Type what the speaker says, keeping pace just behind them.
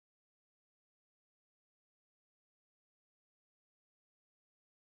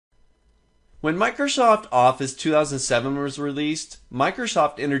When Microsoft Office 2007 was released,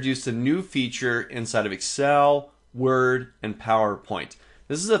 Microsoft introduced a new feature inside of Excel, Word, and PowerPoint.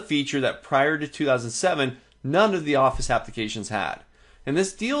 This is a feature that prior to 2007, none of the Office applications had. And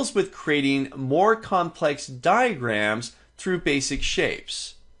this deals with creating more complex diagrams through basic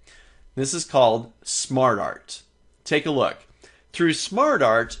shapes. This is called smartart. Take a look. Through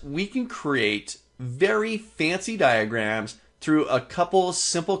smartart, we can create very fancy diagrams through a couple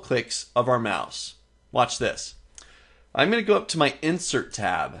simple clicks of our mouse. Watch this. I'm going to go up to my Insert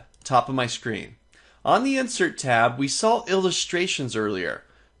tab, top of my screen. On the Insert tab, we saw illustrations earlier.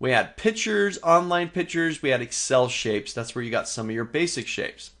 We had pictures, online pictures, we had Excel shapes. That's where you got some of your basic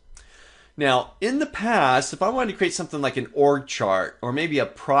shapes. Now, in the past, if I wanted to create something like an org chart or maybe a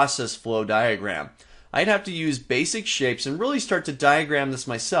process flow diagram, I'd have to use basic shapes and really start to diagram this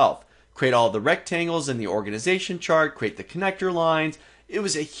myself. Create all the rectangles in the organization chart, create the connector lines. It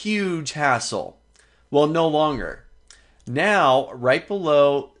was a huge hassle. Well, no longer. Now, right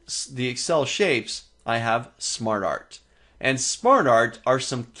below the Excel shapes, I have smartart. And smartart are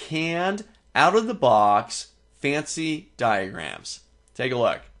some canned, out-of-the-box, fancy diagrams. Take a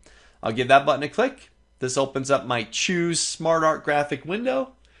look. I'll give that button a click. This opens up my Choose SmartArt graphic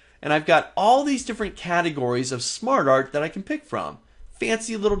window. And I've got all these different categories of smartart that I can pick from.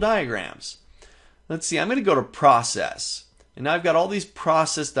 Fancy little diagrams. Let's see, I'm going to go to Process. And now I've got all these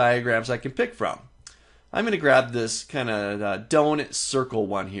process diagrams I can pick from. I'm going to grab this kind of donut circle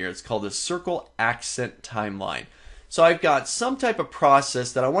one here. It's called the Circle Accent Timeline. So I've got some type of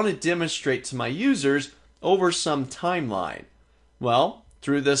process that I want to demonstrate to my users over some timeline. Well,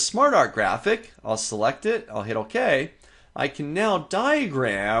 through this SmartArt graphic, I'll select it, I'll hit OK. I can now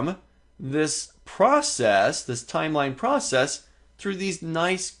diagram this process, this timeline process, through these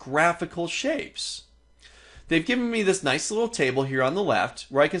nice graphical shapes. They've given me this nice little table here on the left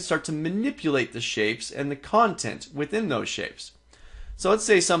where I can start to manipulate the shapes and the content within those shapes. So let's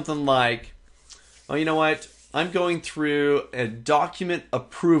say something like, oh, you know what? I'm going through a document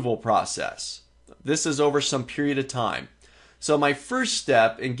approval process. This is over some period of time. So my first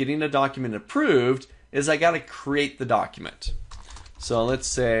step in getting a document approved is I got to create the document. So let's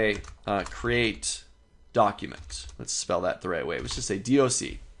say create document. Let's spell that the right way. Let's just say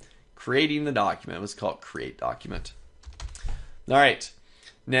DOC. Creating the document. Let's call it create document. All right.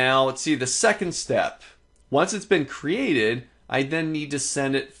 Now let's see the second step. Once it's been created, I then need to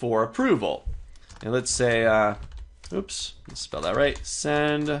send it for approval. And let's say, let's spell that right.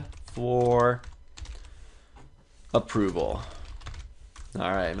 Send for approval.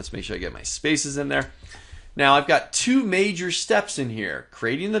 All right, let's make sure I get my spaces in there. Now I've got two major steps in here,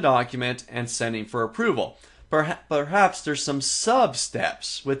 creating the document and sending for approval. Perhaps there's some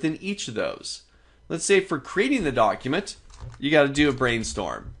sub-steps within each of those. Let's say for creating the document, you got to do a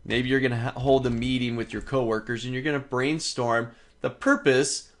brainstorm. Maybe you're going to hold a meeting with your coworkers and you're going to brainstorm the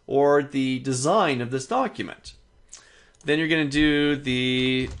purpose or the design of this document. Then you're going to do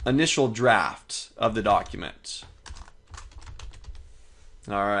the initial draft of the document.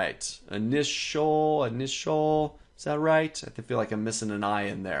 All right, initial, is that right? I feel like I'm missing an I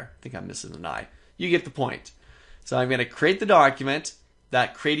in there. I think I'm missing an I. You get the point. So I'm going to create the document.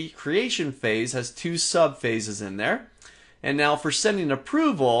 That creation phase has two sub phases in there. And now for sending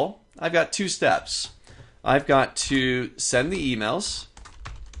approval, I've got two steps. I've got to send the emails.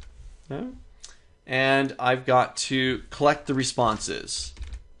 Okay, and I've got to collect the responses.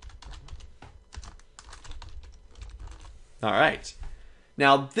 All right.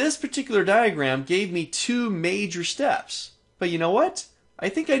 Now, this particular diagram gave me two major steps. But you know what? I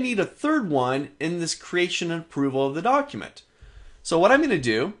think I need a third one in this creation and approval of the document. So what I'm going to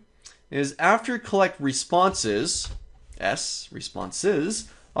do is after collect responses, responses,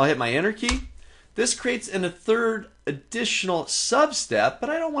 I'll hit my enter key. This creates a third additional sub-step, but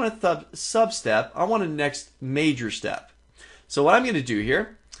I don't want a sub-step. I want a next major step. So what I'm going to do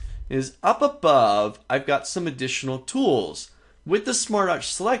here is up above, I've got some additional tools. With the SmartArt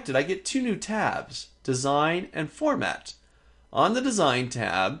selected, I get two new tabs, Design and Format. On the Design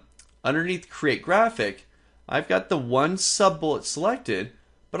tab, underneath Create Graphic, I've got the one sub-bullet selected,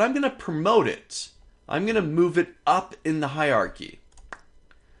 but I'm going to promote it. I'm going to move it up in the hierarchy.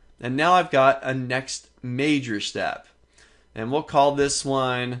 And now I've got a next major step. And we'll call this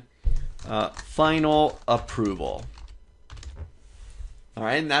one Final Approval. All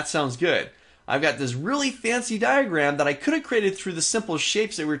right, and that sounds good. I've got this really fancy diagram that I could have created through the simple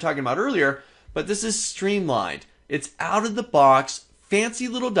shapes that we were talking about earlier, but this is streamlined. It's out of the box, fancy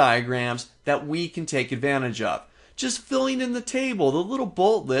little diagrams that we can take advantage of. Just filling in the table, the little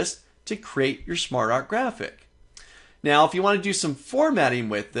bullet list to create your SmartArt graphic. Now, if you want to do some formatting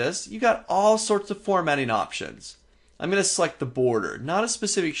with this, you got all sorts of formatting options. I'm going to select the border, not a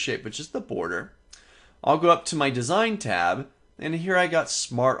specific shape, but just the border. I'll go up to my design tab, and here I got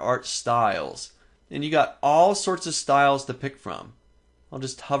smartart styles. And you got all sorts of styles to pick from. I'll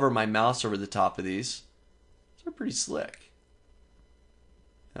just hover my mouse over the top of these. They're pretty slick.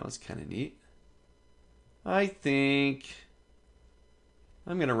 That was kind of neat. I think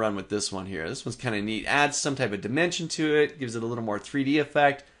I'm going to run with this one here. This one's kind of neat. Adds some type of dimension to it. Gives it a little more 3D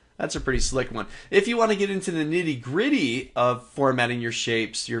effect. That's a pretty slick one. If you want to get into the nitty-gritty of formatting your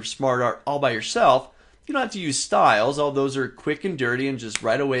shapes, your smartart all by yourself, you don't have to use styles. All those are quick and dirty and just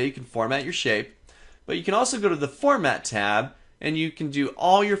right away you can format your shape. But you can also go to the Format tab and you can do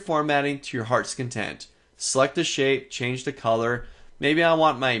all your formatting to your heart's content. Select the shape, change the color. Maybe I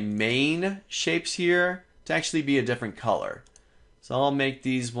want my main shapes here to actually be a different color. So I'll make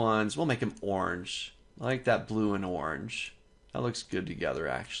these ones, we'll make them orange. I like that blue and orange. That looks good together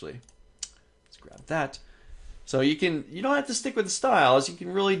actually. Let's grab that. So you don't have to stick with the styles, you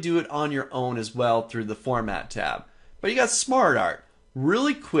can really do it on your own as well through the Format tab. But you got smartart,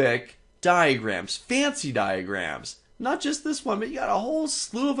 really quick diagrams, fancy diagrams. Not just this one, but you got a whole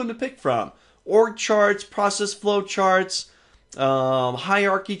slew of them to pick from. Org charts, process flow charts,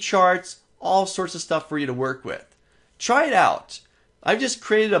 hierarchy charts, all sorts of stuff for you to work with. Try it out. I've just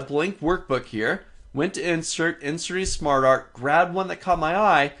created a blank workbook here, went to insert, inserted smartart, grabbed one that caught my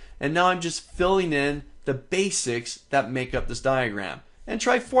eye, and now I'm just filling in the basics that make up this diagram. And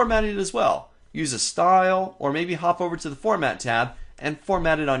try formatting it as well. Use a style, or maybe hop over to the Format tab and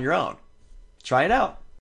format it on your own. Try it out.